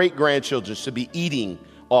 Your great-grandchildren should be eating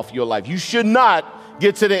off your life. You should not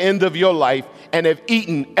get to the end of your life and have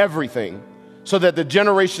eaten everything so that the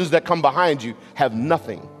generations that come behind you have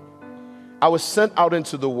nothing. I was sent out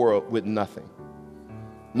into the world with nothing.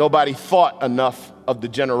 Nobody thought enough of the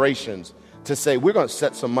generations to say, we're going to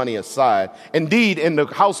set some money aside. Indeed, in the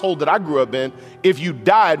household that I grew up in, if you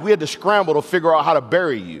died, we had to scramble to figure out how to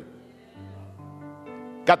bury you.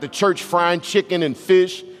 Got the church frying chicken and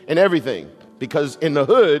fish and everything, because in the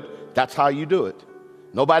hood, that's how you do it.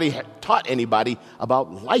 Nobody taught anybody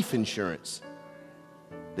about life insurance,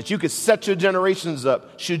 that you could set your generations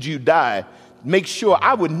up should you die. Make sure,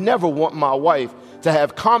 I would never want my wife to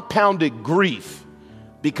have compounded grief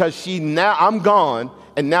because I'm gone,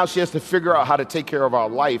 and now she has to figure out how to take care of our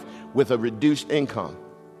life with a reduced income.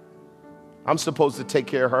 I'm supposed to take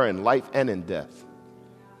care of her in life and in death.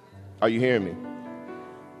 Are you hearing me?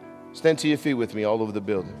 Stand to your feet with me all over the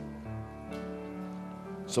building.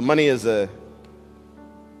 So money is a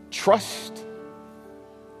trust,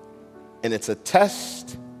 and it's a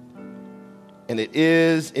test, and it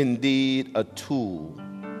is indeed a tool.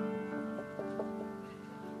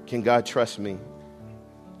 Can God trust me?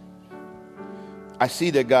 I see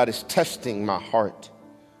that God is testing my heart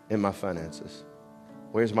and my finances.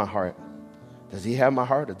 Where's my heart? Does he have my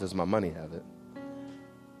heart, or does my money have it?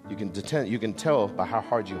 You can tell by how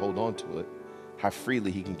hard you hold on to it, how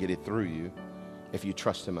freely he can get it through you, if you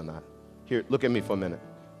trust him or not. Here, look at me for a minute.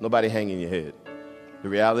 Nobody hanging your head. The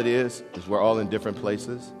reality is we're all in different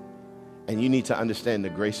places, and you need to understand the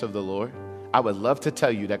grace of the Lord. I would love to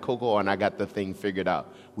tell you that Coco and I got the thing figured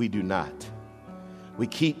out. We do not. We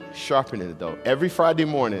keep sharpening it, though. Every Friday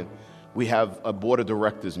morning, we have a board of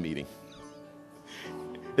directors meeting.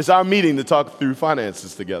 It's our meeting to talk through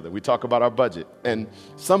finances together. We talk about our budget. And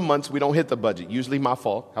some months we don't hit the budget. Usually my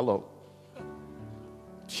fault. Hello.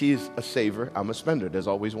 She's a saver. I'm a spender. There's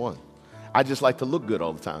always one. I just like to look good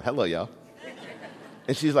all the time. Hello, y'all.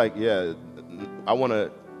 And she's like, yeah, I want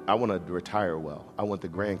to retire well. I want the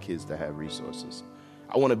grandkids to have resources.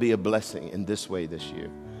 I want to be a blessing in this way this year.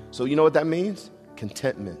 So you know what that means?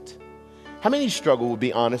 Contentment. How many struggle would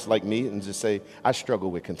be honest like me and just say, I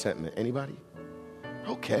struggle with contentment? Anybody?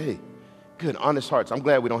 Okay, good, honest hearts. I'm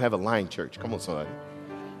glad we don't have a lying church. Come on, somebody.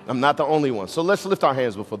 I'm not the only one. So let's lift our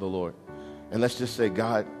hands before the Lord. And let's just say,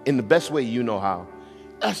 God, in the best way you know how,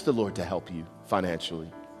 ask the Lord to help you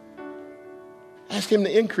financially. Ask him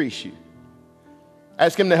to increase you.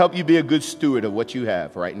 Ask him to help you be a good steward of what you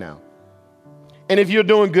have right now. And if you're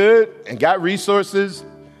doing good and got resources,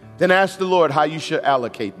 then ask the Lord how you should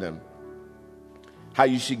allocate them, how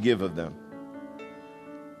you should give of them.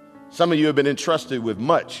 Some of you have been entrusted with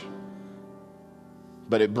much,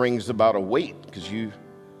 but it brings about a weight because you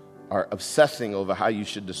are obsessing over how you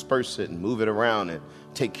should disperse it and move it around and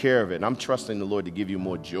take care of it. And I'm trusting the Lord to give you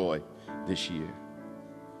more joy this year.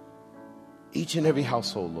 Each and every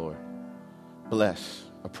household, Lord, bless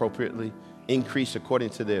appropriately, increase according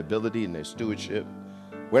to their ability and their stewardship.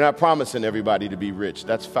 We're not promising everybody to be rich.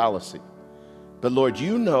 That's fallacy. But Lord,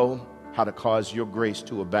 you know how to cause your grace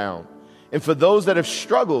to abound. And for those that have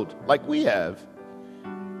struggled, like we have,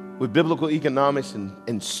 with biblical economics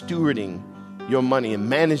and stewarding your money and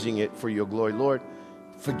managing it for your glory, Lord,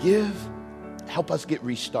 forgive, help us get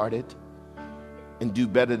restarted and do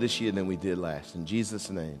better this year than we did last. In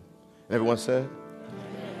Jesus' name. Everyone said?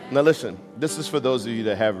 Amen. Now listen, this is for those of you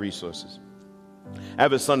that have resources. I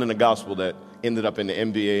have a son in the gospel that ended up in the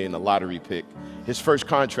NBA in a lottery pick. His first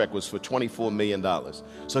contract was for $24 million.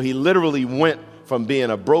 So he literally went from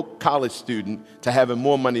being a broke college student to having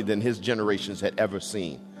more money than his generations had ever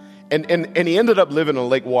seen. And he ended up living on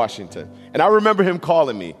Lake Washington. And I remember him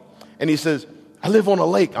calling me. And he says, I live on a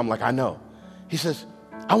lake. I'm like, I know. He says,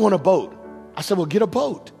 I want a boat. I said, well, get a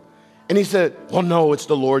boat. And he said, well, no, it's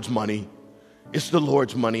the Lord's money. It's the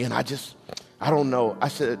Lord's money. And I don't know. I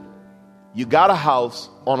said, you got a house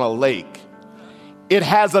on a lake. It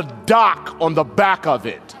has a dock on the back of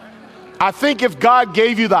it. I think if God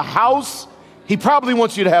gave you the house, he probably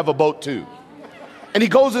wants you to have a boat too. And he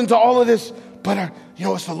goes into all of this, but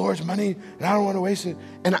it's the Lord's money, and I don't want to waste it.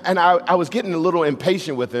 And I was getting a little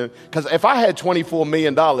impatient with him, because if I had $24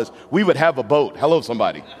 million, we would have a boat. Hello,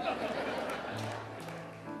 somebody.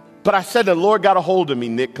 But I said the Lord got a hold of me,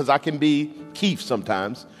 Nick, because I can be Keith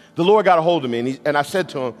sometimes. The Lord got a hold of me, and I said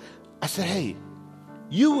to him, I said, hey,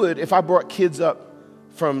 you would, if I brought kids up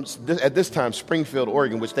from, at this time, Springfield,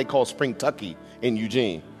 Oregon, which they call Spring-Tucky in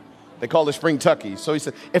Eugene. They call it Spring-Tucky. So he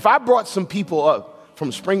said, if I brought some people up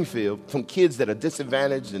from Springfield, from kids that are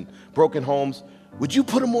disadvantaged and broken homes, would you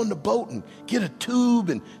put them on the boat and get a tube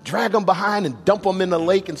and drag them behind and dump them in the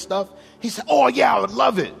lake and stuff? He said, oh, yeah, I would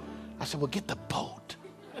love it. I said, well, get the boat.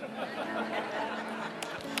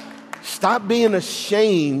 Stop being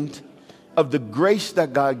ashamed of the grace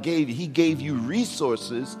that God gave you. He gave you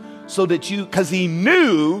resources so that because he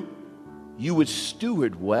knew you would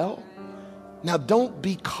steward well. Now, don't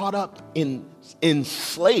be caught up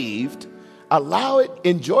enslaved. Allow it.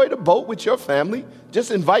 Enjoy the boat with your family.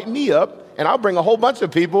 Just invite me up, and I'll bring a whole bunch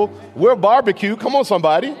of people. We'll barbecue. Come on,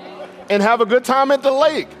 somebody. And have a good time at the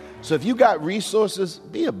lake. So if you got resources,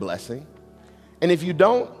 be a blessing. And if you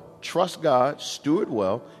don't, trust God, steward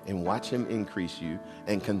well, and watch him increase you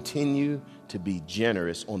and continue to be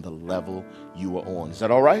generous on the level you are on. Is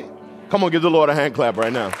that all right? Come on, give the Lord a hand clap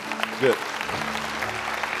right now. Good.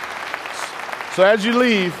 So as you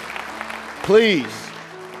leave, please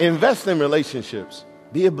invest in relationships.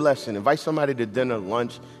 Be a blessing. Invite somebody to dinner,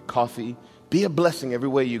 lunch, coffee. Be a blessing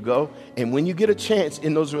everywhere you go. And when you get a chance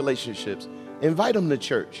in those relationships, invite them to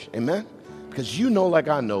church. Amen? Because you know, like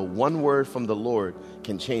I know, one word from the Lord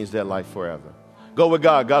can change their life forever. Go with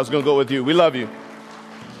God. God's going to go with you. We love you.